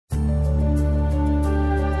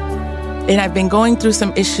And I've been going through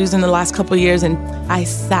some issues in the last couple of years, and I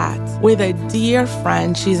sat with a dear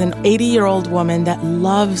friend. She's an 80-year-old woman that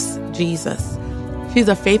loves Jesus. She's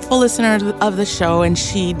a faithful listener of the show, and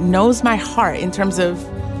she knows my heart in terms of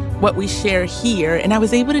what we share here. And I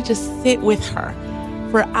was able to just sit with her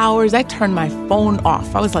for hours. I turned my phone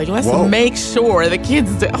off. I was like, let's make sure the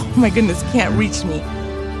kids, oh my goodness, can't reach me.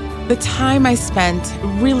 The time I spent,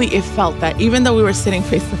 really, it felt that even though we were sitting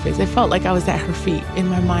face to face, it felt like I was at her feet. In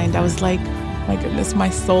my mind, I was like, oh my goodness, my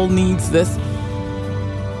soul needs this.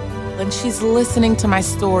 And she's listening to my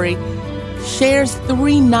story, shares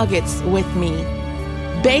 3 nuggets with me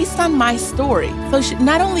based on my story. So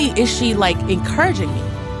not only is she like encouraging me,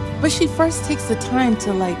 but she first takes the time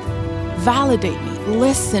to like validate me,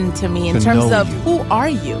 listen to me in terms of who are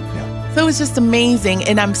you? Yeah. So it was just amazing.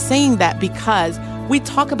 And I'm saying that because we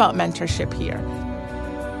talk about mentorship here.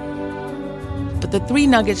 But the 3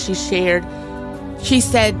 nuggets she shared, she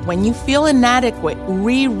said, when you feel inadequate,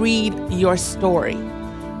 reread your story.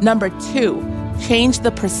 Number 2, change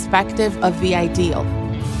the perspective of the ideal.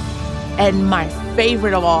 And my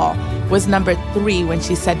favorite of all was number 3, when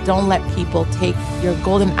she said, don't let people take your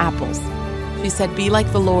golden apples. She said, be like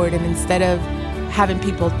the Lord, and instead of having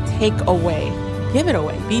people take away, give it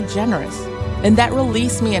away, be generous. And that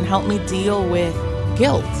released me and helped me deal with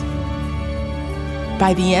guilt.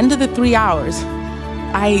 By the end of the 3 hours,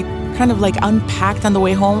 I kind of like unpacked on the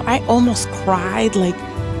way home. I almost cried, like,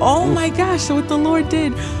 oh my gosh, what the Lord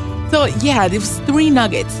did. So yeah, there was 3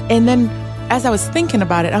 nuggets. And then as I was thinking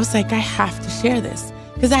about it, I was like, I have to share this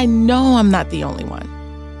because I know I'm not the only one.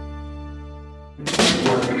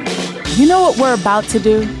 You know what we're about to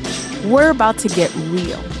do? We're about to get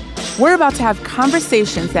real. We're about to have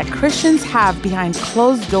conversations that Christians have behind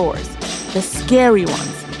closed doors. The scary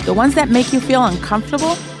ones, the ones that make you feel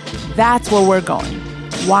uncomfortable, that's where we're going.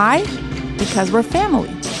 Why? Because we're family.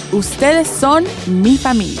 Ustedes son mi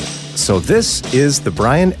familia. So this is the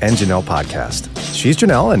Brian and Janelle podcast. She's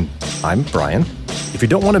Janelle and I'm Brian. If you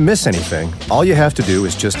don't want to miss anything, all you have to do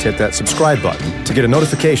is just hit that subscribe button to get a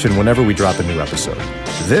notification whenever we drop a new episode.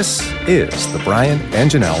 This is the Brian and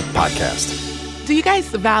Janelle podcast. Do you guys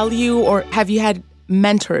value or have you had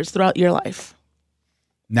mentors throughout your life?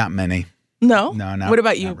 Not many. No? No. What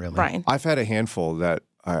about you, really. Brian? I've had a handful that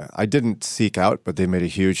I didn't seek out, but they made a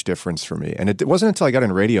huge difference for me. And it wasn't until I got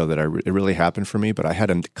in radio that it really happened for me, but I had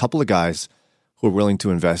a couple of guys who were willing to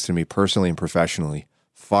invest in me personally and professionally,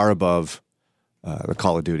 far above the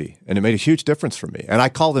call of duty. And it made a huge difference for me. And I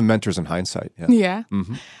call them mentors in hindsight. Yeah.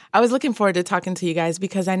 Mm-hmm. I was looking forward to talking to you guys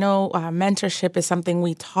because I know mentorship is something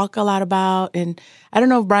we talk a lot about. And I don't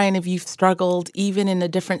know, Brian, if you've struggled even in the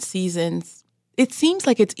different seasons. It seems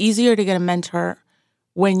like it's easier to get a mentor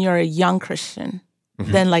when you're a young Christian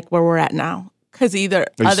than like where we're at now. Because either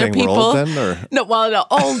Are you other saying people, we're old then, or? no,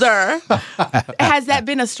 older. Has that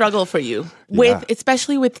been a struggle for you with,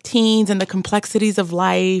 especially with teens and the complexities of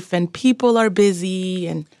life, and people are busy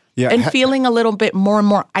and feeling a little bit more and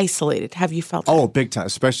more isolated? Have you felt that? Oh, big time.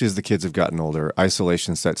 Especially as the kids have gotten older,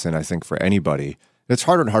 isolation sets in. I think for anybody, it's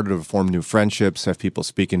harder and harder to form new friendships, have people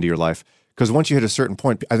speak into your life. Because once you hit a certain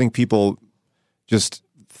point, I think people just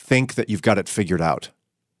think that you've got it figured out.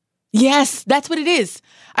 Yes, that's what it is.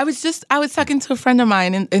 I was talking to a friend of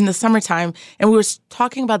mine in the summertime, and we were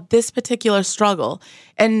talking about this particular struggle.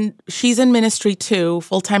 And she's in ministry too,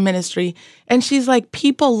 full-time ministry. And she's like,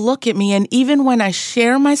 people look at me, and even when I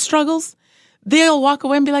share my struggles, they'll walk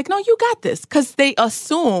away and be like, no, you got this. Because they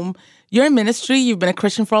assume you're in ministry, you've been a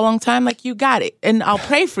Christian for a long time, like you got it. And I'll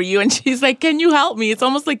pray for you. And she's like, can you help me? It's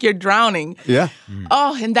almost like you're drowning. Yeah.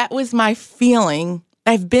 Oh, and that was my feeling.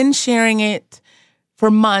 I've been sharing it for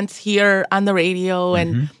months here on the radio,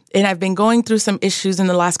 and I've been going through some issues in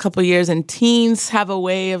the last couple of years, and teens have a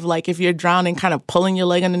way of like, if you're drowning, kind of pulling your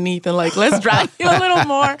leg underneath and like, let's drown you a little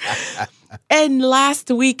more. And last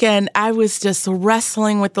weekend, I was just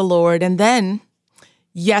wrestling with the Lord. And then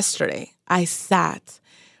yesterday, I sat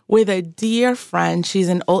with a dear friend. She's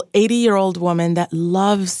an 80-year-old woman that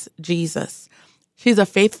loves Jesus. She's a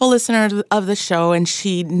faithful listener of the show, and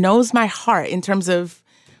she knows my heart in terms of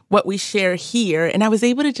what we share here. And I was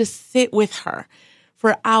able to just sit with her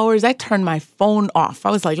for hours. I turned my phone off.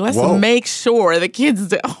 I was like, let's make sure the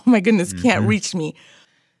kids, oh my goodness, can't reach me.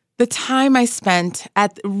 The time I spent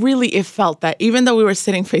it felt that even though we were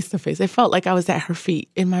sitting face to face, it felt like I was at her feet.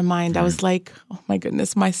 In my mind, I was like, oh my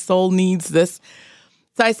goodness, my soul needs this.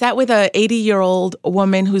 So I sat with a 80-year-old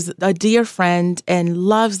woman who's a dear friend and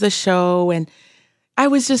loves the show. And I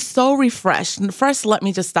was just so refreshed. And first, let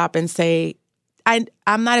me just stop and say,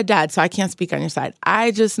 I'm not a dad, so I can't speak on your side. I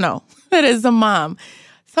just know that as a mom,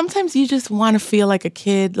 sometimes you just want to feel like a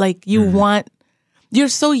kid, like you want you're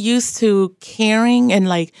so used to caring and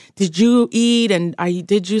like, did you eat and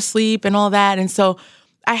did you sleep and all that? And so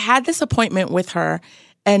I had this appointment with her,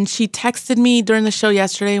 and she texted me during the show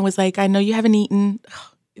yesterday and was like, I know you haven't eaten.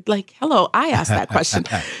 Like, hello, I asked that question.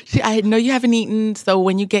 I know you haven't eaten, so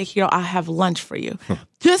when you get here, I'll have lunch for you.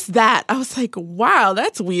 Just that. I was like, wow,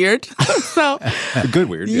 that's weird. So good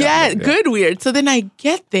weird. Yeah, good weird. So then I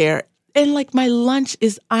get there, and like my lunch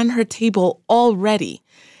is on her table already.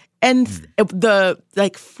 And the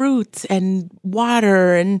like fruit and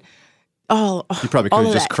water and you probably could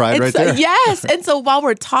have just cried right there. Yes. And so while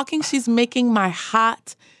we're talking, she's making my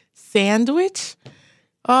hot sandwich.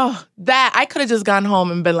 Oh, that I could have just gone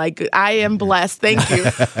home and been like, I am blessed. Thank you.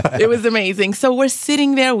 It was amazing. So we're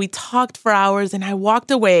sitting there. We talked for hours, and I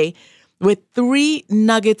walked away with 3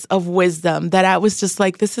 nuggets of wisdom that I was just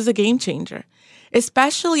like, this is a game changer,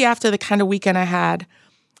 especially after the kind of weekend I had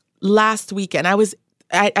last weekend.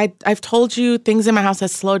 I've told you things in my house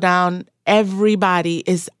have slowed down. Everybody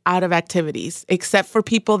is out of activities except for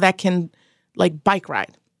people that can like bike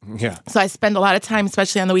ride. Yeah. So I spend a lot of time,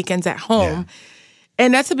 especially on the weekends, at home. Yeah.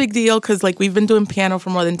 And that's a big deal because like we've been doing piano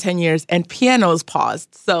for more than 10 years and piano's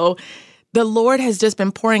paused. So the Lord has just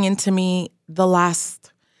been pouring into me the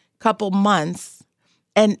last couple months.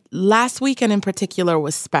 And last weekend in particular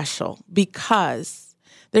was special because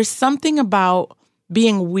there's something about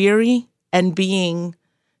being weary and being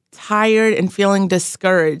tired and feeling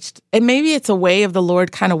discouraged. And maybe it's a way of the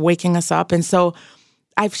Lord kind of waking us up. And so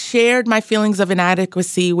I've shared my feelings of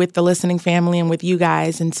inadequacy with the listening family and with you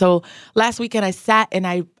guys. And so last weekend I sat and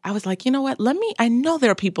I was like, you know what, I know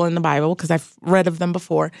there are people in the Bible because I've read of them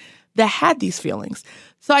before that had these feelings.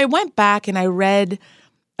 So I went back and I read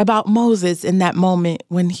about Moses in that moment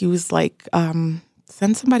when he was like,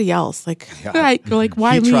 send somebody else. Like, like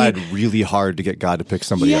why me? He tried really hard to get God to pick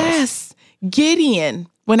somebody else. Yes. Gideon.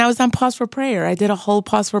 When I was on Pause for Prayer, I did a whole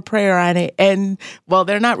Pause for Prayer on it. And, well,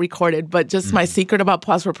 they're not recorded, but just my secret about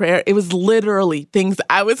Pause for Prayer, it was literally things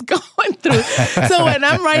I was going through. So when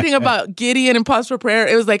I'm writing about Gideon and Pause for Prayer,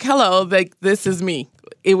 it was like, hello, like, this is me.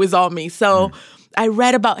 It was all me. So I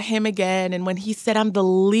read about him again. And when he said, I'm the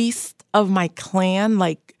least of my clan,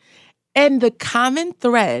 like, and the common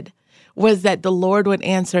thread was that the Lord would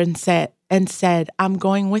answer and said, I'm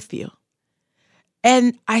going with you.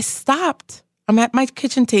 And I stopped. I'm at my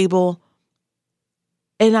kitchen table,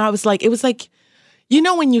 and I was like, it was like, you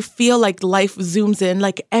know, when you feel like life zooms in,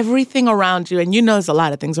 like everything around you, and you know there's a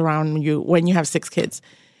lot of things around you when you have 6 kids.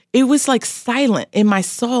 It was like silent in my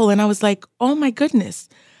soul, and I was like, oh my goodness,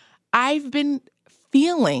 I've been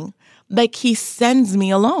feeling like he sends me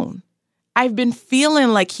alone. I've been feeling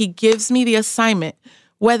like he gives me the assignment,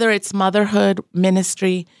 whether it's motherhood,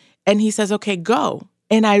 ministry, and he says, okay, go.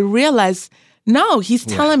 And I realized, no, he's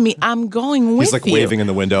telling me I'm going with you. He's like waving in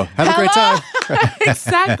the window. Have a great time.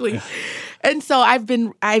 Exactly. And so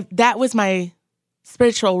that was my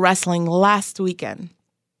spiritual wrestling last weekend.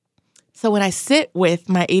 So when I sit with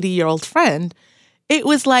my 80-year-old friend, it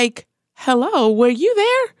was like, hello, were you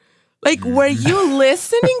there? Like, were you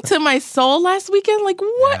listening to my soul last weekend? Like,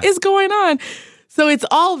 what is going on? So it's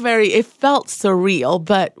all it felt surreal,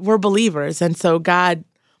 but we're believers. And so God,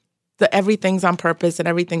 everything's on purpose and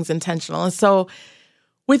everything's intentional. And so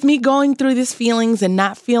with me going through these feelings and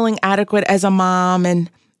not feeling adequate as a mom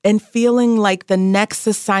and feeling like the next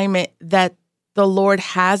assignment that the Lord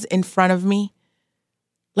has in front of me,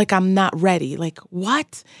 like I'm not ready. Like,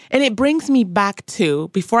 what? And it brings me back to,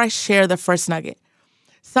 before I share the first nugget,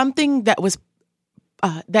 something that was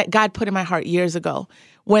that God put in my heart years ago.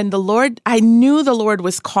 When I knew the Lord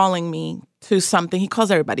was calling me to something. He calls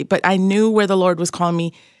everybody, but I knew where the Lord was calling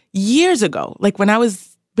me years ago, like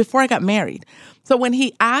before I got married. So when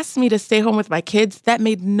he asked me to stay home with my kids, that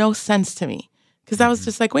made no sense to me because I was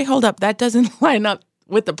just like, wait, hold up. That doesn't line up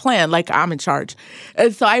with the plan. Like I'm in charge.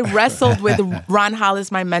 And so I wrestled with Ron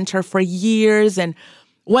Hollis, my mentor, for years. And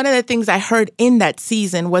one of the things I heard in that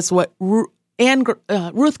season was what Ruth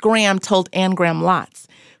Graham told Anne Graham Lotz,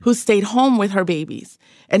 who stayed home with her babies.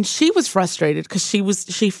 And she was frustrated because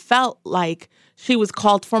she felt like she was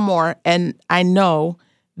called for more. And I know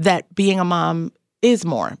that being a mom is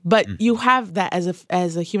more, but you have that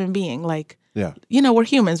as a human being. Like, you know, we're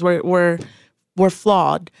humans, we're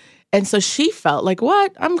flawed. And so she felt like,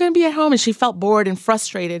 what? I'm going to be at home. And she felt bored and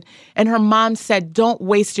frustrated. And her mom said, don't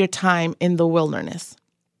waste your time in the wilderness.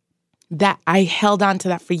 That I held on to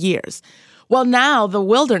that for years. Well, now the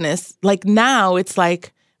wilderness, like now it's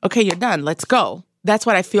like, okay, you're done. Let's go. That's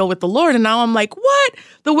what I feel with the Lord. And now I'm like, what?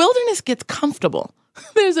 The wilderness gets comfortable.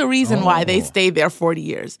 There's a reason why they stayed there 40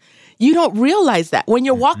 years. You don't realize that. When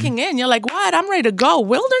you're walking in, you're like, what? I'm ready to go.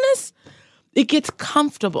 Wilderness? It gets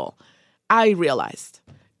comfortable. I realized.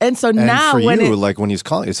 And so And now for when you, like when he's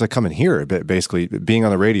calling, it's like coming here, basically being on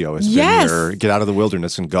the radio has been your get out of the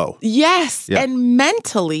wilderness and go. Yes. Yeah. And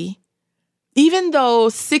mentally, even though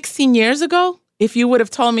 16 years ago, if you would have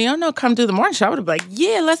told me, oh no, come do the morning show, I would have been like,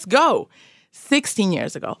 yeah, let's go. 16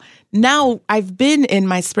 years ago. Now I've been in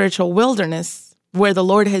my spiritual wilderness where the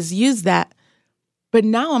Lord has used that. But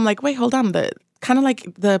now I'm like, wait, hold on. Kind of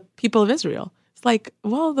like the people of Israel. It's like,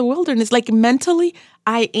 well, the wilderness, like mentally,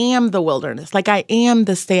 I am the wilderness. Like I am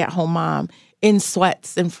the stay-at-home mom in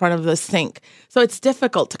sweats in front of the sink. So it's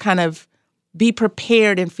difficult to kind of be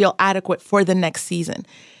prepared and feel adequate for the next season.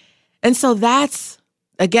 And so that's,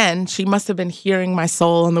 again, she must have been hearing my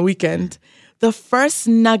soul on the weekend. The first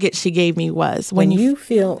nugget she gave me was, when you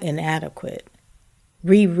feel inadequate,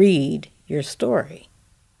 reread your story.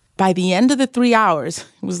 By the end of the 3 hours,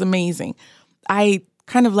 it was amazing. I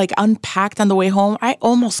kind of like unpacked on the way home. I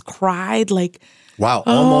almost cried, like, wow,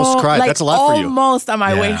 almost cried. Like That's a lot for you. Almost on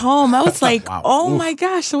my way home. I was like, Wow. oh my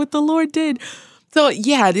gosh, what the Lord did. So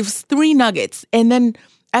yeah, it was 3 nuggets. And then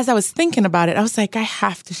as I was thinking about it, I was like, I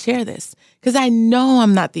have to share this because I know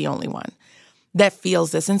I'm not the only one that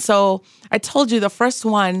feels this. And so I told you the first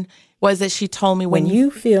one was that she told me When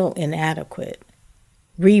you feel inadequate,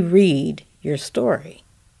 reread your story.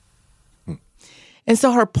 And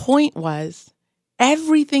so her point was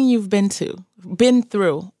everything you've been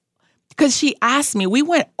through, because she asked me, we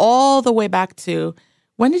went all the way back to,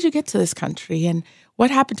 when did you get to this country? And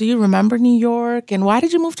what happened? Do you remember New York? And why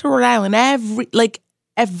did you move to Rhode Island?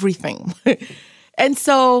 Everything. And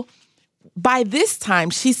so by this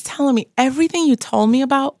time, she's telling me everything you told me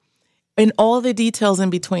about and all the details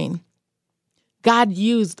in between. God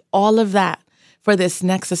used all of that for this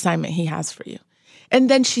next assignment he has for you. And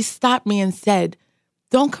then she stopped me and said,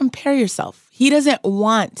 don't compare yourself. He doesn't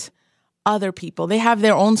want other people. They have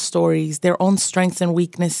their own stories, their own strengths and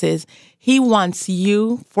weaknesses. He wants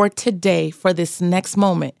you for today, for this next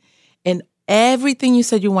moment. And everything you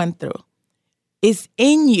said you went through is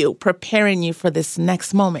in you, preparing you for this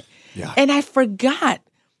next moment. Yeah. And I forgot.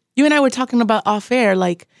 You and I were talking about off air,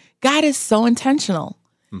 like God is so intentional.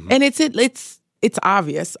 Mm-hmm. And it's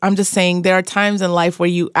obvious. I'm just saying there are times in life where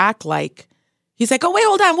you act like he's like, oh, wait,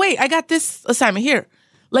 hold on. Wait, I got this assignment here.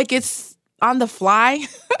 Like it's on the fly.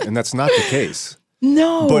 And that's not the case.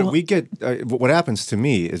 No. But we get, what happens to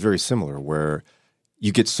me is very similar, where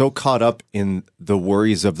you get so caught up in the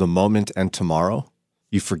worries of the moment and tomorrow,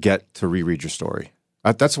 you forget to reread your story.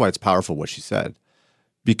 That's why it's powerful what she said.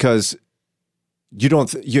 Because you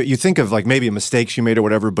don't, you think of like maybe a mistake she made or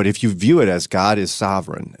whatever, but if you view it as God is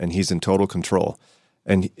sovereign and he's in total control,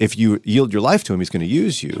 and if you yield your life to him, he's going to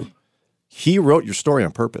use you. He wrote your story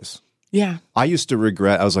on purpose. Yeah. I used to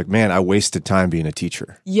regret, I was like, man, I wasted time being a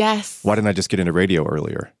teacher. Yes. Why didn't I just get into radio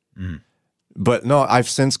earlier? Mm. But no, I've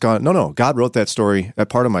since gone, no, God wrote that story, that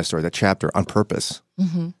part of my story, that chapter on purpose.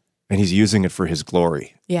 Mm-hmm. And he's using it for his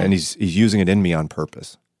glory. Yeah. And he's using it in me on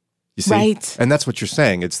purpose. You see? Right. And that's what you're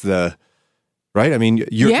saying. It's right? I mean,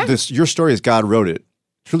 your story is God wrote it.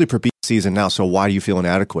 Truly for peak season now, so why do you feel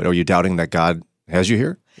inadequate? Are you doubting that God has you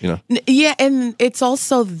here? You know? Yeah, and it's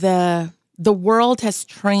also the world has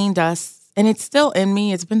trained us, and it's still in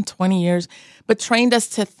me, it's been 20 years, but trained us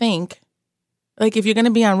to think, like if you're going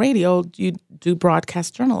to be on radio, you do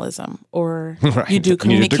broadcast journalism or right. You do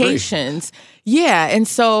communications. Yeah, and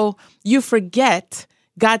so you forget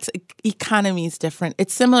God's economy is different.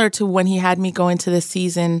 It's similar to when he had me go into the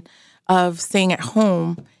season of staying at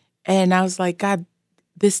home, and I was like, God,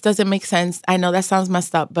 this doesn't make sense. I know that sounds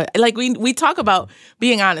messed up, but like we talk about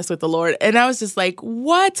being honest with the Lord, and I was just like,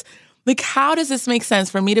 what? Like, how does this make sense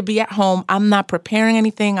for me to be at home? I'm not preparing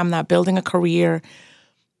anything. I'm not building a career.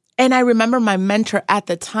 And I remember my mentor at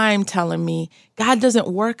the time telling me, God doesn't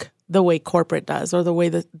work the way corporate does or the way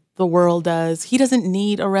the world does. He doesn't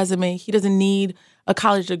need a resume. He doesn't need a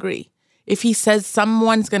college degree. If he says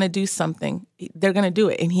someone's going to do something, they're going to do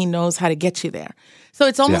it, and he knows how to get you there. So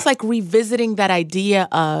it's almost like revisiting that idea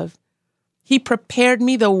of he prepared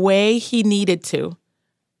me the way he needed to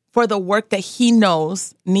for the work that he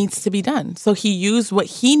knows needs to be done. So he used what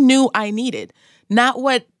he knew I needed, not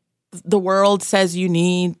what the world says you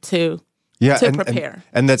need to prepare.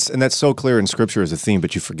 And that's so clear in Scripture as a theme,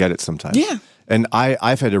 but you forget it sometimes. Yeah. And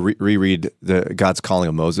I've had to reread the God's calling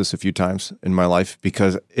of Moses a few times in my life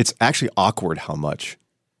because it's actually awkward how much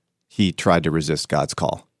he tried to resist God's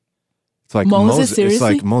call. It's like Moses, seriously? It's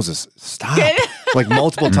like, Moses, stop. Like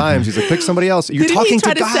multiple times. He's like, pick somebody else. You're talking to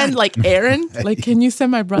God. Did he try to send like Aaron? Like, can you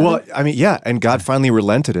send my brother? Well, I mean, yeah. And God finally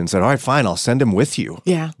relented and said, all right, fine, I'll send him with you.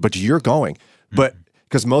 Yeah. But you're going. But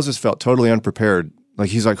because Moses felt totally unprepared. Like,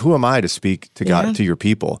 he's like, who am I to speak to God, to your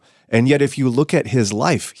people? And yet, if you look at his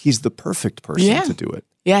life, he's the perfect person to do it.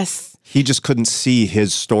 Yes. He just couldn't see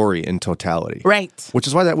his story in totality. Right. Which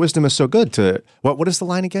is why that wisdom is so good to, what is the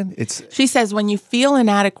line again? She says, when you feel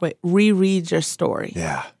inadequate, reread your story.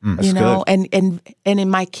 Yeah. That's good. And in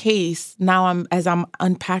my case, now as I'm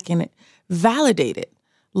unpacking it, validate it.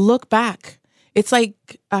 Look back. It's like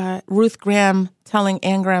Ruth Graham telling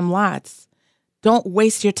Anne Graham Lotz, don't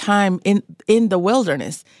waste your time in the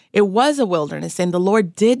wilderness. It was a wilderness, and the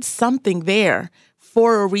Lord did something there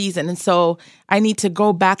for a reason. And so I need to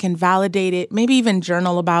go back and validate it, maybe even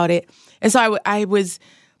journal about it. And so I was,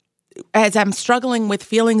 as I'm struggling with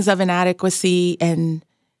feelings of inadequacy and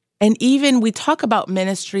even we talk about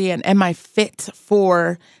ministry and am I fit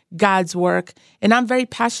for God's work? And I'm very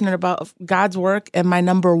passionate about God's work, and my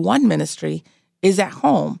number one ministry is at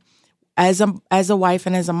home as a wife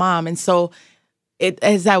and as a mom. And so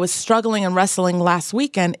as I was struggling and wrestling last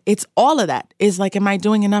weekend, it's all of that. Is like, am I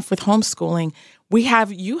doing enough with homeschooling?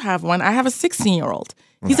 You have one. I have a 16-year-old.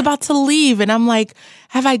 He's about to leave. And I'm like,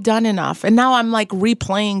 have I done enough? And now I'm like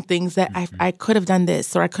replaying things that I could have done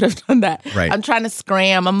this or I could have done that. Right. I'm trying to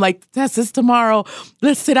scram. I'm like, test this tomorrow.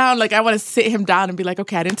 Let's sit down. Like, I want to sit him down and be like,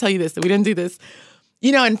 okay, I didn't tell you this. We didn't do this.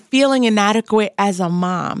 And feeling inadequate as a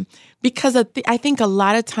mom. Because I think a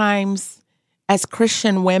lot of times as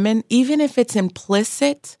Christian women, even if it's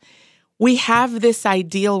implicit, we have this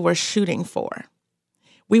ideal we're shooting for.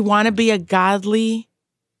 We want to be a godly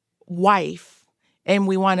wife, and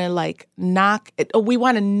we want to we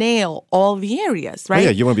want to nail all the areas, right? Oh,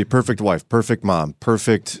 yeah, you want to be perfect wife, perfect mom,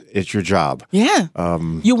 perfect at your job. Yeah.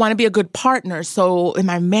 You want to be a good partner. So am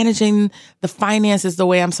I managing the finances the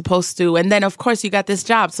way I'm supposed to? And then, of course, you got this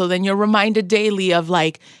job. So then you're reminded daily of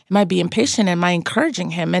like, am I being patient? Am I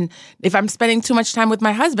encouraging him? And if I'm spending too much time with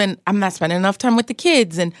my husband, I'm not spending enough time with the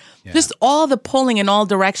kids. And just all the pulling in all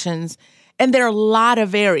directions. And there are a lot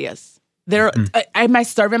of areas. Am I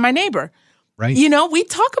serving my neighbor? Right. We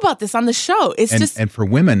talk about this on the show. And for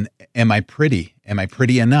women, am I pretty? Am I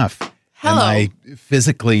pretty enough? Hello. Am I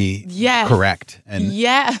physically correct? And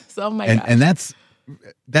yes. Oh my God. And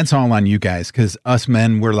that's all on you guys, because us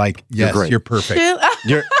men, we're like, yes, you're perfect.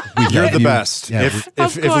 You're the best. Yeah.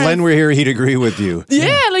 If Len were here, he'd agree with you.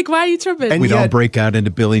 Yeah, like, why are you tripping? And we'd all break out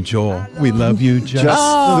into Billy Joel. We love you just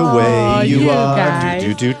the way you are. Guys.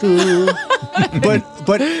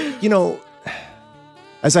 But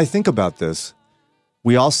as I think about this,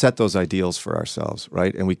 we all set those ideals for ourselves,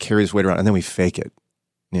 right? And we carry this weight around, and then we fake it.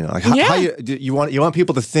 How you want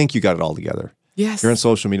people to think you got it all together. Yes. You're on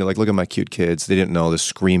social media, like, look at my cute kids. They didn't know the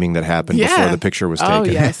screaming that happened before the picture was taken. Oh,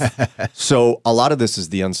 yes. So a lot of this is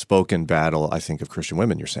the unspoken battle, I think, of Christian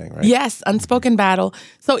women, you're saying, right? Yes, unspoken battle.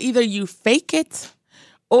 So either you fake it,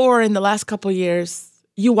 or in the last couple of years,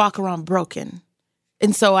 you walk around broken.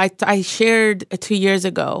 And so I shared 2 years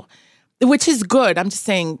ago, which is good. I'm just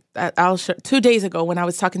saying, 2 days ago when I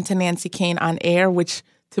was talking to Nancy Kane on air, which,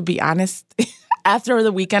 to be honest, after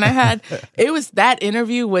the weekend I had, that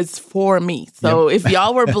interview was for me. So if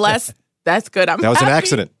y'all were blessed, that's good. That was happy. An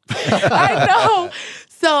accident. I know.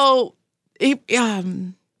 So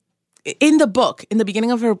in the book, in the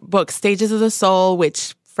beginning of her book, Stages of the Soul,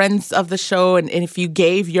 which friends of the show, and if you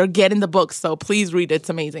gave, you're getting the book. So please read it. It's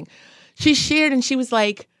amazing. She shared, and she was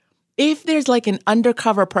like, if there's like an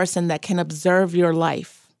undercover person that can observe your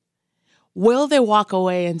life, will they walk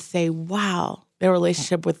away and say, wow, their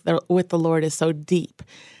relationship with the Lord is so deep?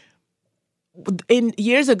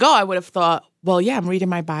 Years ago, I would have thought, well, yeah, I'm reading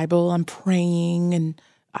my Bible, I'm praying, and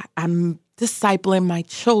I'm discipling my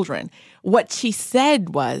children. What she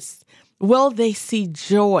said was, will they see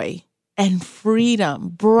joy and freedom?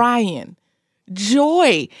 Brian,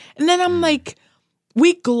 joy. And then I'm like,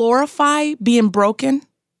 we glorify being broken.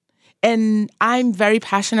 And I'm very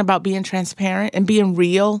passionate about being transparent and being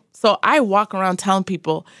real. So I walk around telling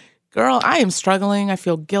people, girl, I am struggling. I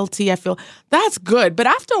feel guilty. That's good. But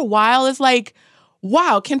after a while, it's like,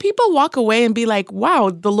 wow, can people walk away and be like, wow,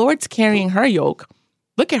 the Lord's carrying her yoke.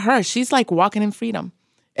 Look at her. She's like walking in freedom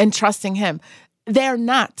and trusting him. They're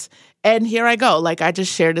not. And here I go. Like, I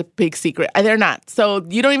just shared a big secret. They're not. So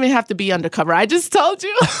you don't even have to be undercover. I just told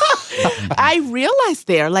you. I realized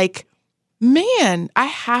there, like, man, I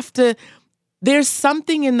have to, there's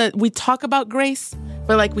something we talk about grace,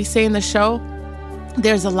 but like we say in the show,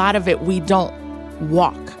 there's a lot of it we don't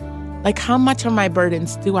walk. Like, how much of my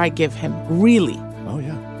burdens do I give him? Really? Oh,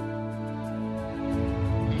 yeah.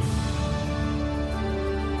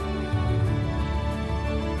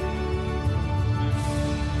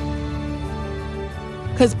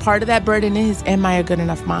 Because part of that burden is, am I a good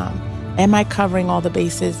enough mom? Am I covering all the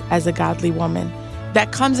bases as a godly woman?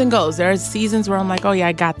 that comes and goes. There are seasons where I'm like, oh yeah,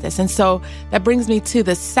 I got this. And so that brings me to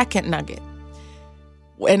the second nugget.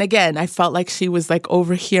 And again, I felt like she was like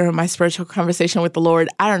over here in my spiritual conversation with the Lord.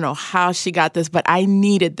 I don't know how she got this, but I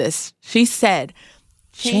needed this. She said,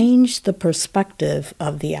 change the perspective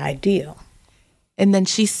of the ideal. And then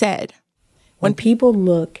she said, when people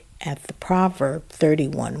look at the Proverb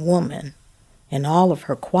 31 woman and all of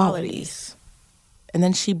her qualities. And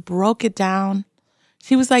then she broke it down.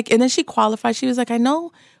 She was like, and then she qualified. She was like, I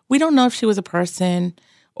know, we don't know if she was a person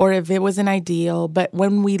or if it was an ideal, but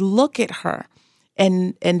when we look at her,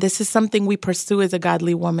 and this is something we pursue as a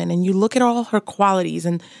godly woman, and you look at all her qualities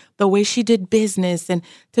and the way she did business and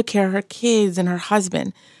took care of her kids and her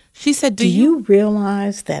husband. She said, do you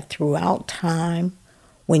realize that throughout time,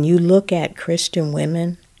 when you look at Christian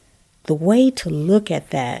women, the way to look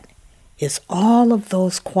at that is all of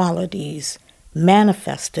those qualities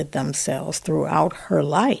manifested themselves throughout her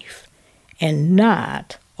life and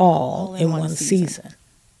not all in one season.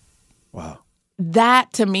 Wow.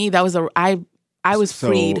 That to me, that was I was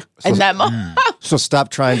freed in that moment. So stop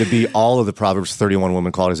trying to be all of the Proverbs 31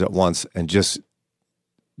 woman qualities at once and just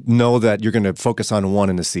know that you're going to focus on one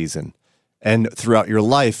in a season. And throughout your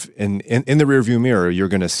life, in the rearview mirror, you're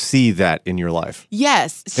going to see that in your life.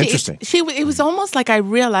 Yes. Interesting. It was almost like I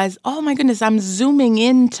realized, oh my goodness, I'm zooming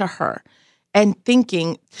into her and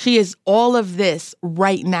thinking she is all of this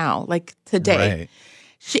right now, like today. Right.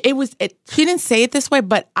 She didn't say it this way,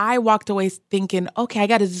 but I walked away thinking, okay, I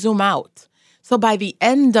got to zoom out. So by the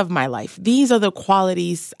end of my life, these are the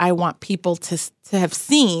qualities I want people to have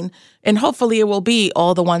seen, and hopefully it will be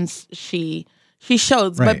all the ones she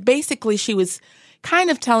shows. Right. But basically, she was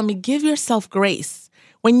kind of telling me, give yourself grace.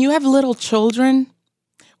 When you have little children,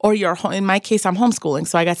 or you're home, in my case, I'm homeschooling,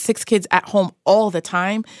 so I got 6 kids at home all the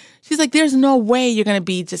time. She's like, there's no way you're going to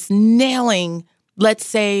be just nailing, let's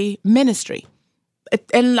say, ministry.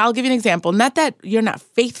 And I'll give you an example. Not that you're not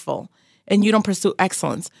faithful and you don't pursue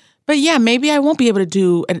excellence, but yeah, maybe I won't be able to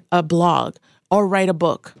do a blog or write a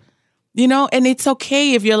book, and it's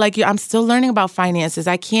okay if you're like, I'm still learning about finances.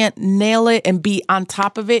 I can't nail it and be on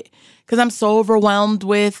top of it because I'm so overwhelmed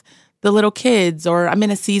with the little kids, or I'm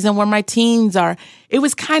in a season where my teens are. It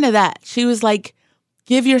was kind of that. She was like,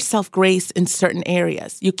 give yourself grace in certain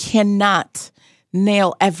areas. You cannot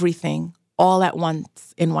nail everything all at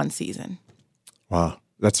once in one season. Wow.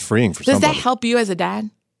 That's freeing for somebody. somebody. Does that help you as a dad?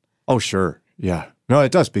 Oh, sure. Yeah. No,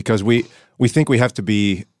 it does, because we think we have to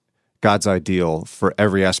be God's ideal for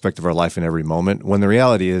every aspect of our life in every moment, when the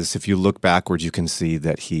reality is, if you look backwards, you can see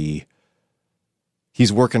that He's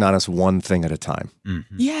working on us one thing at a time.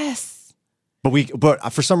 Mm-hmm. Yes.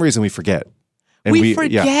 But for some reason we forget. And we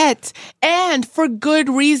forget. Yeah. And for good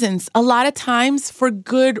reasons. A lot of times for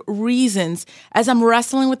good reasons. As I'm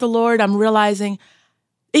wrestling with the Lord, I'm realizing,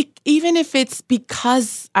 even if it's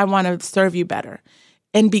because I want to serve you better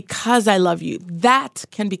and because I love you, that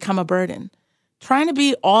can become a burden. Trying to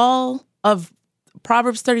be all of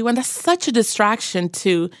Proverbs 31, that's such a distraction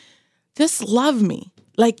to just love me.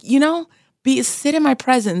 Like, sit in my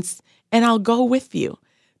presence and I'll go with you.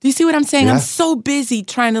 Do you see what I'm saying? Yeah. I'm so busy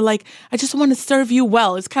trying to I just want to serve you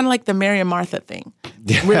well. It's kind of like the Mary and Martha thing,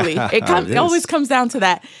 really. It always comes down to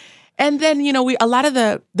that. And then, a lot of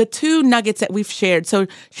the 2 nuggets that we've shared. So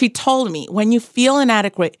she told me, when you feel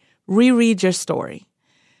inadequate, reread your story.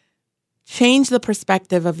 Change the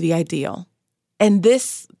perspective of the ideal. And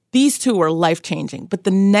these 2 were life-changing. But the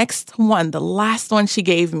next one, the last one she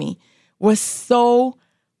gave me, was so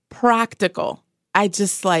practical. I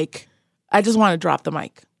just want to drop the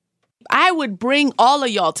mic. I would bring all of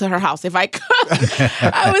y'all to her house if I could.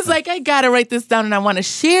 I was like, I got to write this down and I want to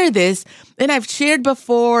share this. And I've shared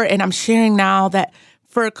before and I'm sharing now that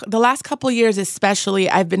for the last couple of years especially,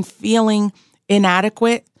 I've been feeling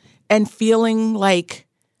inadequate and feeling like...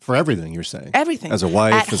 For everything you're saying. Everything. As a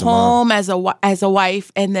wife, at as home, a mom. as a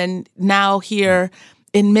wife, and then now here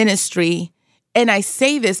in ministry. And I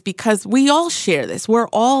say this because we all share this. We're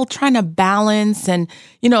all trying to balance and,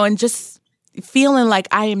 and just feeling like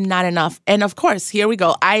I am not enough. And of course, here we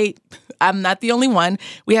go. I'm not the only one.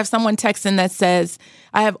 We have someone texting that says,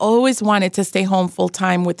 I have always wanted to stay home full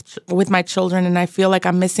time with my children, and I feel like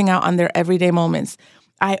I'm missing out on their everyday moments.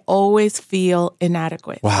 I always feel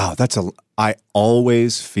inadequate. Wow, I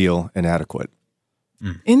always feel inadequate.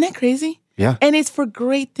 Isn't that crazy? Yeah. And it's for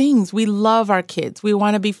great things. We love our kids. We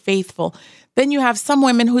want to be faithful. Then you have some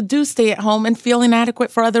women who do stay at home and feel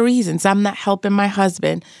inadequate for other reasons. I'm not helping my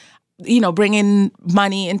husband, bringing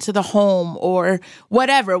money into the home or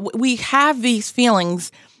whatever. We have these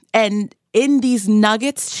feelings, and in these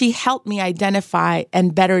nuggets, she helped me identify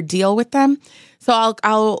and better deal with them. So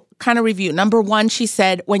I'll kind of review. Number one, she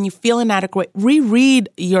said, when you feel inadequate, reread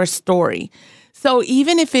your story. So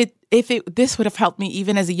even if this would have helped me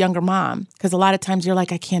even as a younger mom, because a lot of times you're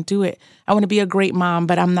like, I can't do it. I want to be a great mom,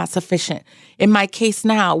 but I'm not sufficient. In my case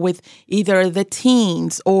now with either the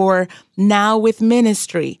teens or now with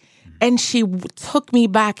ministry. And she took me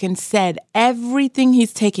back and said, everything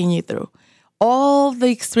he's taking you through, all the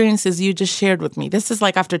experiences you just shared with me, this is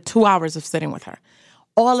like after 2 hours of sitting with her.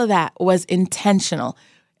 All of that was intentional.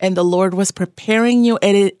 And the Lord was preparing you,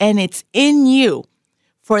 and it's in you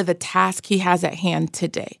for the task he has at hand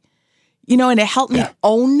today. And it helped me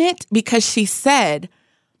own it, because she said,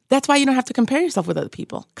 that's why you don't have to compare yourself with other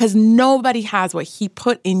people, because nobody has what he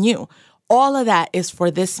put in you. All of that is for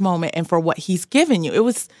this moment and for what he's given you. It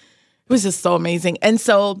was just so amazing. And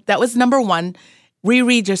so that was number one,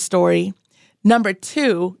 reread your story. Number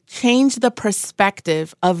two, change the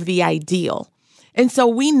perspective of the ideal. And so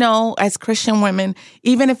we know as Christian women,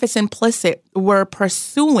 even if it's implicit, we're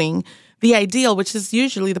pursuing the ideal, which is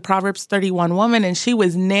usually the Proverbs 31 woman. And she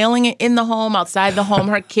was nailing it in the home, outside the home,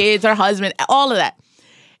 her kids, her husband, all of that.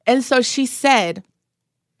 And so she said,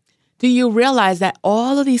 do you realize that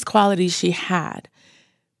all of these qualities she had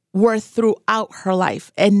were throughout her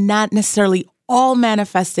life and not necessarily all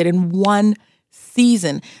manifested in one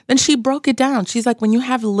season? Then she broke it down. She's like, when you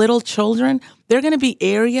have little children, there are going to be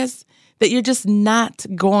areas that you're just not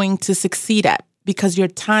going to succeed at because your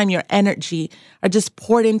time, your energy are just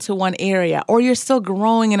poured into one area, or you're still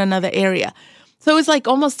growing in another area. So it was like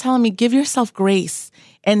almost telling me, give yourself grace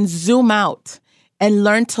and zoom out and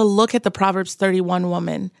learn to look at the Proverbs 31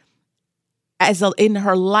 woman as in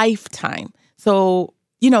her lifetime. So,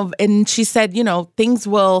 and she said, things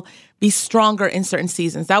will be stronger in certain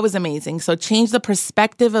seasons. That was amazing. So change the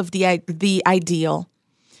perspective of the ideal.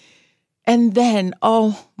 And then,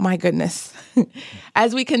 oh my goodness,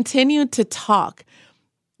 as we continued to talk,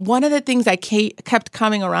 one of the things I kept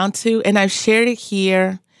coming around to, and I've shared it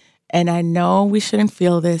here, and I know we shouldn't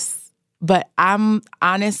feel this, but I'm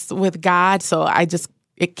honest with God, so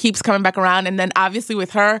it keeps coming back around. And then obviously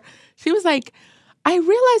with her, she was like, I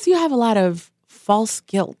realize you have a lot of false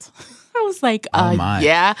guilt. I was like,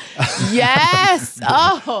 yeah, yes.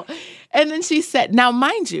 Oh, and then she said, now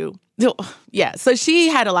mind you, yeah. So she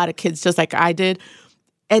had a lot of kids just like I did.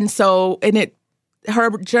 And so,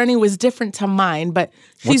 her journey was different to mine, but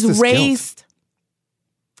she's raised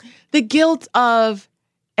the guilt of,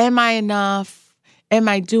 am I enough? Am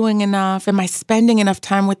I doing enough? Am I spending enough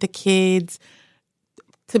time with the kids?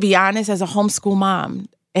 To be honest, as a homeschool mom,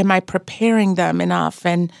 am I preparing them enough?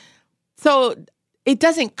 And so it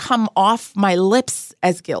doesn't come off my lips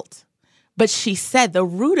as guilt. But she said the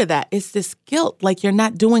root of that is this guilt, like you're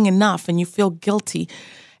not doing enough and you feel guilty.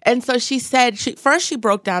 And so she said, she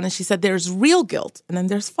broke down and she said, there's real guilt and then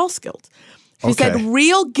there's false guilt. She said,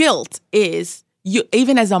 real guilt is, you,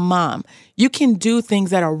 even as a mom, you can do things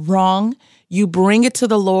that are wrong. You bring it to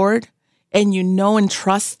the Lord and you know and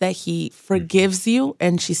trust that he forgives you.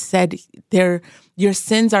 And she said, your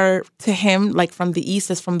sins are to him, like from the east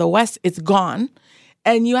as from the west, it's gone.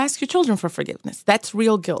 And you ask your children for forgiveness. That's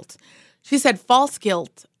real guilt. She said false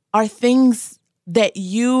guilt are things that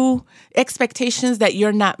expectations that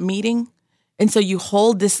you're not meeting. And so you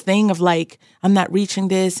hold this thing of like, I'm not reaching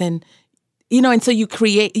this. And, and so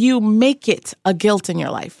you make it a guilt in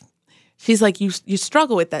your life. She's like, you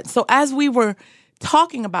struggle with that. So as we were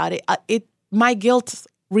talking about it, my guilt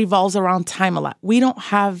revolves around time a lot. We don't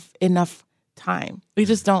have enough time. We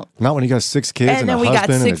just don't. Not when you got 6 kids and a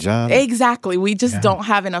husband and a job. Exactly. We just don't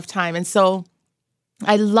have enough time. And so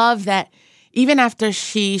I love that even after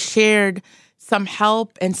she shared some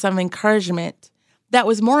help and some encouragement that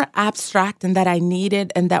was more abstract and that I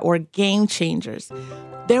needed and that were game changers,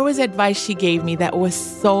 there was advice she gave me that was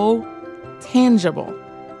so tangible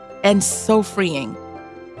and so freeing.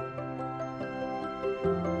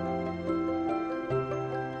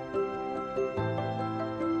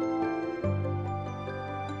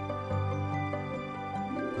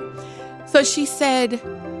 So she said,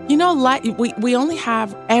 we only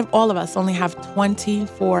have, all of us only have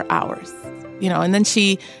 24 hours, and then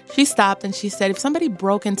she stopped and she said, if somebody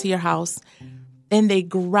broke into your house and they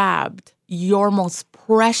grabbed your most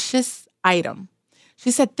precious item,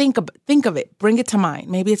 she said, think of it, bring it to mind.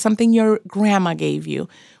 Maybe it's something your grandma gave you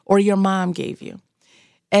or your mom gave you.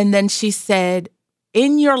 And then she said,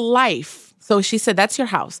 in your life, so she said, that's your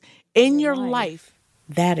house. In your life.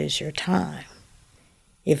 That is your time.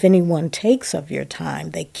 If anyone takes of your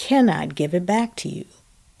time, they cannot give it back to you.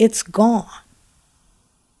 It's gone.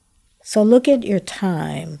 So look at your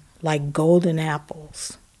time like golden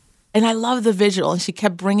apples. And I love the visual. And she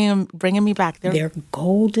kept bringing me back. They're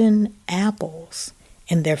golden apples,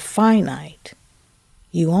 and they're finite.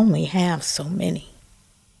 You only have so many.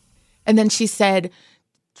 And then she said,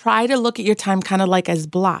 try to look at your time kind of like as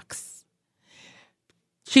blocks.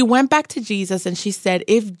 She went back to Jesus and she said,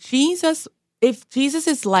 if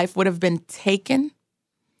Jesus's life would have been taken,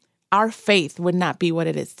 our faith would not be what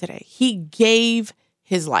it is today. He gave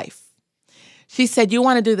his life. She said, you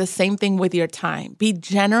want to do the same thing with your time. Be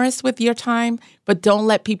generous with your time, but don't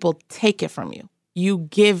let people take it from you. You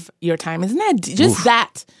give your time. Isn't that just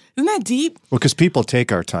that? Isn't that deep? Well, because people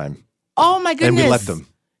take our time. Oh, my goodness. And we let them.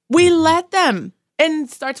 We let them. And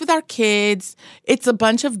it starts with our kids. It's a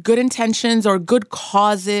bunch of good intentions or good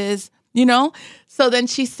causes, you know? So then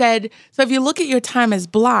she said, so if you look at your time as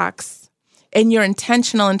blocks and you're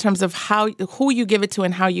intentional in terms of who you give it to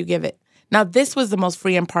and how you give it. Now, this was the most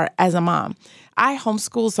freeing part as a mom. I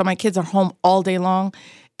homeschool, so my kids are home all day long.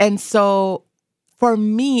 And so for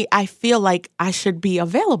me, I feel like I should be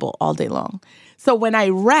available all day long. So when I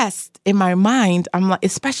rest in my mind, I'm like,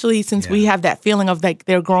 especially since we have that feeling of like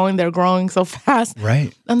they're growing so fast.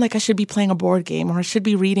 Right. I'm like, I should be playing a board game or I should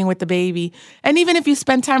be reading with the baby. And even if you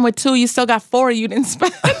spend time with 2, you still got 4 you didn't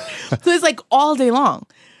spend. So it's like all day long.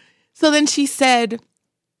 So then she said,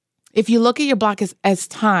 if you look at your block as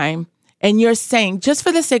time and you're saying, just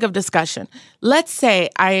for the sake of discussion, let's say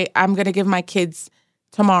I'm going to give my kids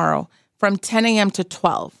tomorrow from 10 a.m. to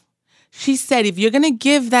 12. She said, if you're going to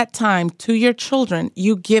give that time to your children,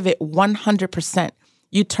 you give it 100%.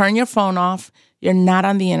 You turn your phone off. You're not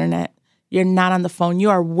on the internet. You're not on the phone. You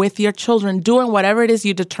are with your children doing whatever it is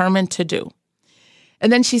you determined to do.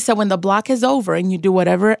 And then she said, when the block is over and you do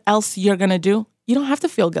whatever else you're going to do, you don't have to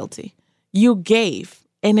feel guilty. You gave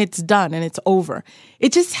and it's done and it's over.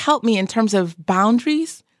 It just helped me in terms of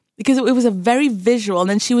boundaries because it was a very visual. And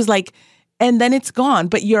then she was like, and then it's gone,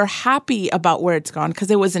 but you're happy about where it's gone because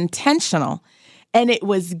it was intentional and it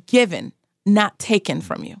was given, not taken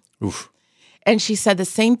from you. Oof. And she said the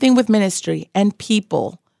same thing with ministry and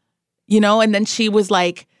people, you know, and then she was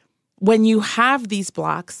like, when you have these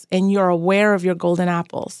blocks and you're aware of your golden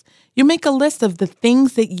apples, you make a list of the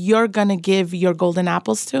things that you're going to give your golden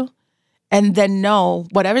apples to and then know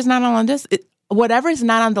whatever's not on this, whatever is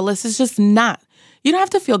not on the list is just not. You don't have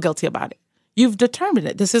to feel guilty about it. You've determined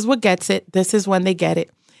it. This is what gets it. This is when they get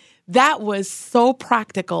it. That was so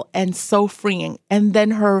practical and so freeing. And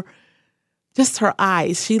then her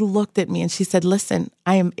eyes, she looked at me and she said, listen,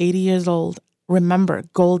 I am 80 years old. Remember,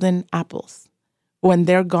 golden apples. When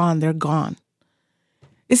they're gone, they're gone.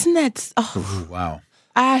 Isn't that? Ooh, wow.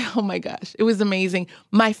 Oh my gosh. It was amazing.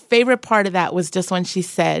 My favorite part of that was just when she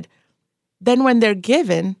said, then when they're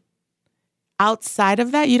given, outside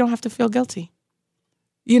of that, you don't have to feel guilty.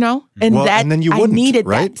 You know, and then you wouldn't, I needed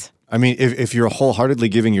right? that. I mean, if you're wholeheartedly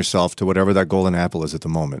giving yourself to whatever that golden apple is at the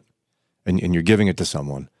moment, and you're giving it to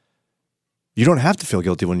someone, you don't have to feel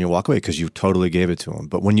guilty when you walk away because you totally gave it to them.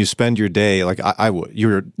 But when you spend your day, like I would,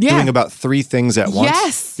 you're doing about 3 things at once.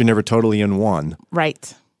 Yes. You're never totally in one.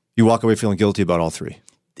 Right. You walk away feeling guilty about all 3.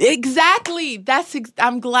 Exactly.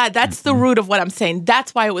 I'm glad. That's the root of what I'm saying.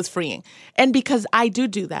 That's why it was freeing. And because I do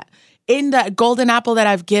that. In the golden apple that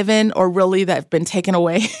I've given, or really that have been taken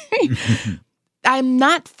away, I'm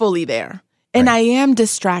not fully there. And I am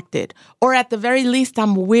distracted. Or at the very least,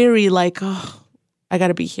 I'm weary, like, oh, I got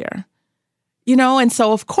to be here. You know, and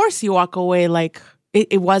so of course you walk away like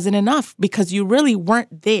it wasn't enough because you really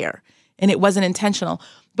weren't there and it wasn't intentional.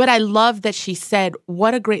 But I love that she said,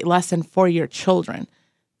 what a great lesson for your children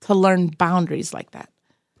to learn boundaries like that.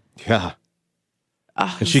 Yeah.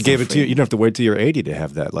 Oh, and she gave it to you. You don't have to wait till you're 80 to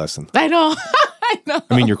have that lesson. I know. I know.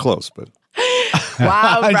 I mean, you're close, but.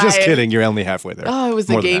 Wow, I'm Brian. just kidding. You're only halfway there. Oh, it was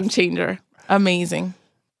a game changer. Amazing.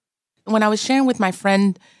 When I was sharing with my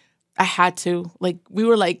friend, I had to.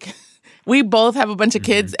 We both have a bunch of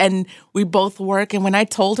kids and we both work. And when I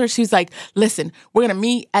told her, she was like, listen, we're going to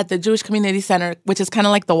meet at the Jewish Community Center, which is kind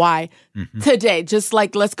of like the Y, today. Just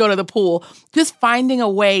like, let's go to the pool. Just finding a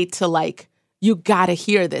way to like, you got to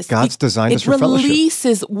hear this. God's designed us for fellowship. It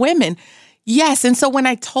releases women. Yes. And so when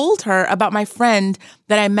I told her about my friend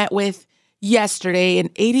that I met with yesterday, an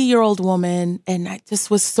 80-year-old woman, and I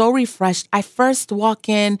just was so refreshed. I first walk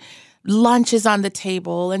in, lunch is on the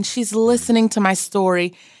table, and she's listening to my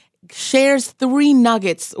story, shares 3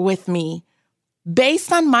 nuggets with me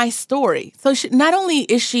based on my story. So not only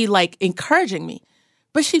is she like encouraging me,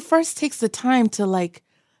 but she first takes the time to like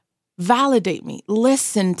validate me,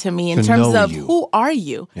 listen to me in terms of who are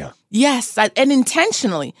you? Yeah. Yes, and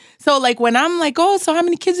intentionally. So like when I'm like, oh, so how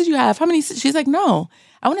many kids did you have? How many? She's like, no,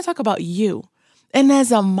 I want to talk about you. And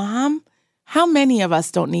as a mom, how many of us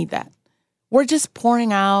don't need that? we're just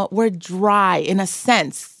pouring out. We're dry in a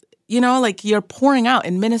sense, like you're pouring out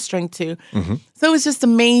and ministering to. Mm-hmm. So it was just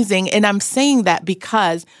amazing. And I'm saying that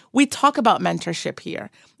because we talk about mentorship here.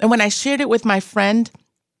 And when I shared it with my friend,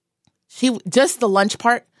 just the lunch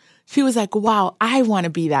part, she was like, wow, I want to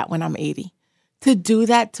be that when I'm 80. To do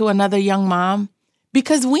that to another young mom,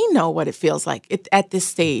 because we know what it feels like at this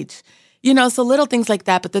stage. So little things like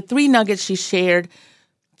that. But the 3 nuggets she shared,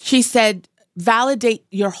 she said, validate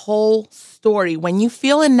your whole story. When you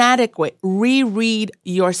feel inadequate, reread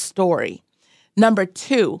your story. Number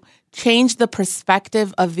 2, change the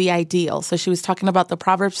perspective of the ideal. So she was talking about the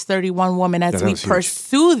Proverbs 31 woman. As we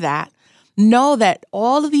pursue that, know that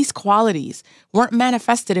all of these qualities weren't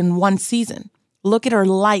manifested in one season. Look at her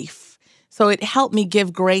life. So it helped me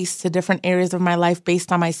give grace to different areas of my life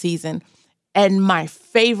based on my season. And my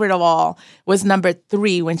favorite of all was number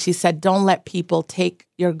 3, when she said, don't let people take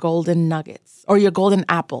your golden nuggets or your golden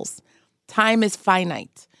apples. Time is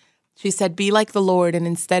finite. She said, be like the Lord, and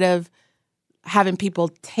instead of having people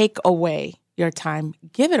take away your time,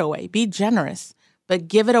 give it away. Be generous, but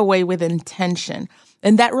give it away with intention.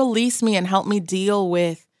 And that released me and helped me deal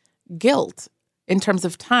with guilt in terms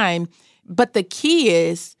of time. But the key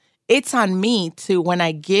is, it's on me to, when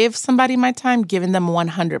I give somebody my time, giving them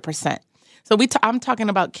 100%. So I'm talking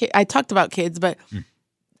about kids. I talked about kids, but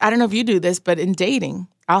I don't know if you do this, but in dating,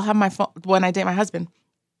 I'll have my phone, when I date my husband,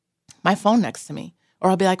 my phone next to me. Or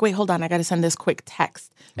I'll be like, wait, hold on, I got to send this quick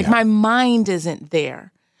text. Like my mind isn't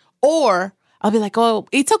there. Or I'll be like, oh,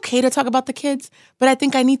 it's okay to talk about the kids, but I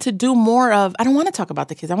think I need to do more of, I don't want to talk about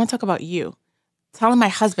the kids. I want to talk about you. Telling my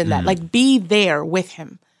husband that, like, be there with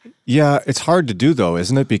him. Yeah, it's hard to do, though,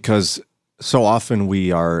 isn't it? Because so often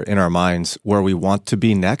we are in our minds where we want to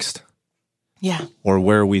be next. Yeah. Or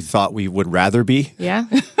where we thought we would rather be. Yeah.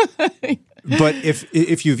 But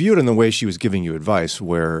if you view it in the way she was giving you advice,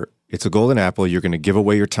 where it's a golden apple, you're going to give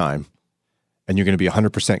away your time, and you're going to be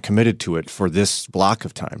 100% committed to it for this block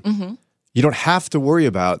of time. Mm-hmm. You don't have to worry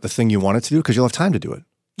about the thing you wanted to do because you'll have time to do it.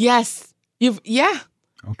 Yes.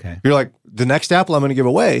 Okay. You're like, the next apple I'm going to give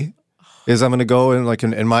away is I'm going to go and, like,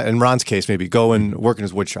 in Ron's case, maybe go and work in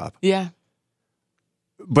his wood shop. Yeah.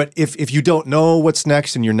 But if you don't know what's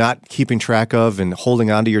next and you're not keeping track of and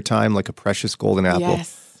holding on to your time like a precious golden apple,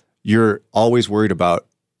 you're always worried about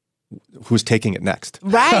who's taking it next.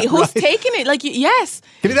 Right. Who's taking it? Like, yes.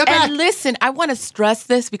 Give me that back. And listen, I want to stress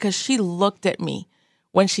this because she looked at me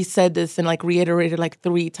when she said this and, like, reiterated like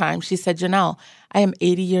 3 times. She said, Janelle, I am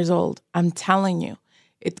 80 years old. I'm telling you,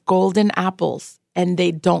 it's golden apples and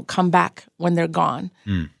they don't come back when they're gone.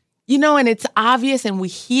 And it's obvious and we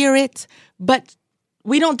hear it, but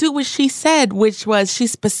we don't do what she said, which was, she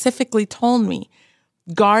specifically told me,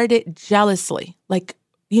 guard it jealously. Like,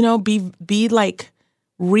 be like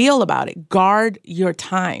real about it. Guard your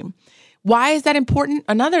time. Why is that important?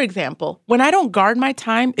 Another example, when I don't guard my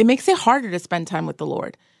time, it makes it harder to spend time with the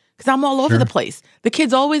Lord because I'm all over the place. The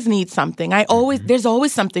kids always need something. There's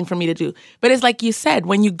always something for me to do. But it's like you said,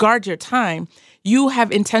 when you guard your time, you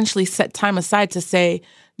have intentionally set time aside to say,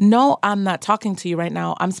 no, I'm not talking to you right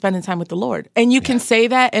now. I'm spending time with the Lord. And you can say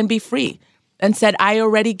that and be free and said, I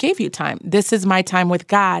already gave you time. This is my time with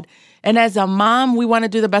God. And as a mom, we want to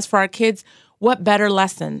do the best for our kids. What better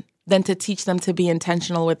lesson than to teach them to be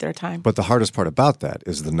intentional with their time? But the hardest part about that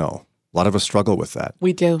is the no. A lot of us struggle with that.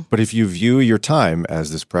 We do. But if you view your time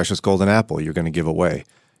as this precious golden apple you're going to give away,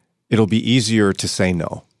 it'll be easier to say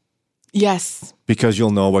no. Yes. Because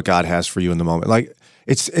you'll know what God has for you in the moment. Like,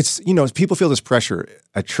 it's people feel this pressure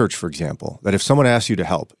at church, for example, that if someone asks you to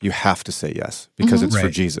help, you have to say yes because it's for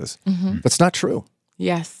Jesus. Mm-hmm. That's not true.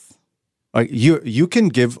 Yes. Like, you can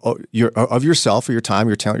give of yourself or your time,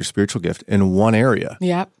 your talent, your spiritual gift in one area.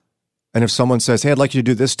 Yep. And if someone says, hey, I'd like you to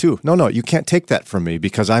do this too. No, you can't take that from me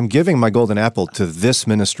because I'm giving my golden apple to this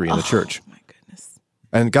ministry in the church. Oh, my goodness.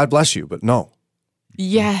 And God bless you, but no.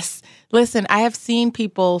 Yes. Listen, I have seen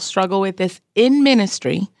people struggle with this in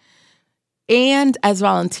ministry and as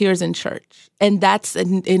volunteers in church. And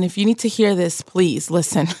if you need to hear this, please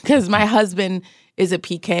listen, because my husband is a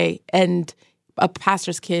PK and a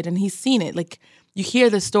pastor's kid, and he's seen it. Like, you hear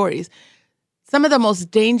the stories. Some of the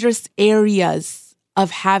most dangerous areas of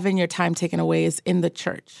having your time taken away is in the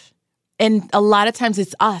church. And a lot of times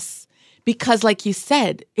it's us because, like you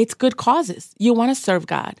said, it's good causes. You want to serve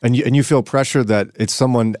God. And you feel pressure that it's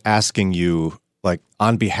someone asking you, like,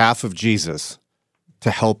 on behalf of Jesus,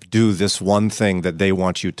 to help do this one thing that they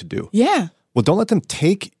want you to do. Yeah. Well, don't let them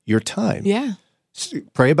take your time. Yeah.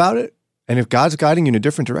 Pray about it. And if God's guiding you in a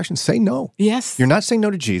different direction, say no. Yes. You're not saying no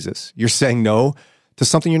to Jesus. You're saying no to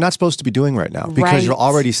something you're not supposed to be doing right now because you're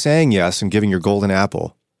already saying yes and giving your golden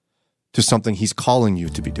apple to something he's calling you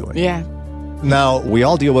to be doing. Yeah. Now, we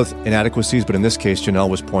all deal with inadequacies, but in this case, Janelle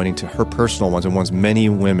was pointing to her personal ones and ones many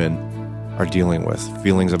women are dealing with,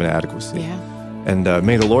 feelings of inadequacy. Yeah. And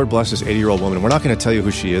may the Lord bless this 80-year-old woman. We're not going to tell you who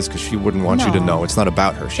she is because she wouldn't want you to know. It's not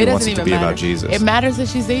about her. She wants it to be about Jesus. It matters that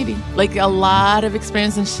she's 80. Like a lot of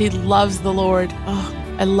experience, and she loves the Lord.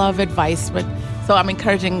 Oh, I love advice, but so I'm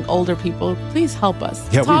encouraging older people, please help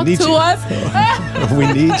us. Yeah, Talk we need to you. us.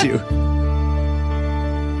 We need you.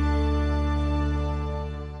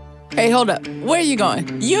 Hey, hold up. Where are you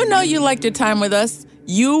going? You know you liked your time with us.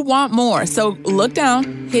 You want more. So look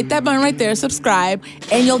down, hit that button right there, subscribe,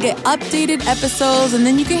 and you'll get updated episodes, and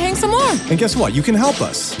then you can hang some more. And guess what? You can help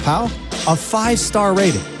us. How? A 5-star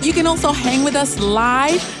rating. You can also hang with us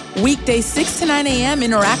live, weekdays 6 to 9 a.m.,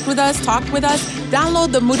 interact with us, talk with us,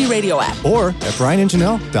 download the Moody Radio app. Or at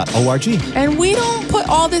brianandjanelle.org. And we don't put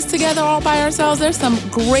all this together all by ourselves. There's some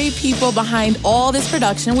great people behind all this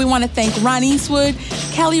production. We want to thank Ron Eastwood,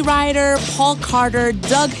 Kelly Ryder, Paul Carter,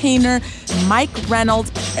 Doug Hayner, Mike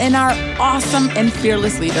Reynolds, and our awesome and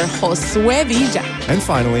fearless leader, Josue Villa. And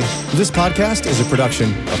finally, this podcast is a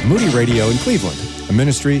production of Moody Radio in Cleveland, a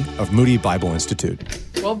ministry of Moody Bible Institute.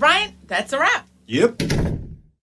 Well, Brian, that's a wrap. Yep.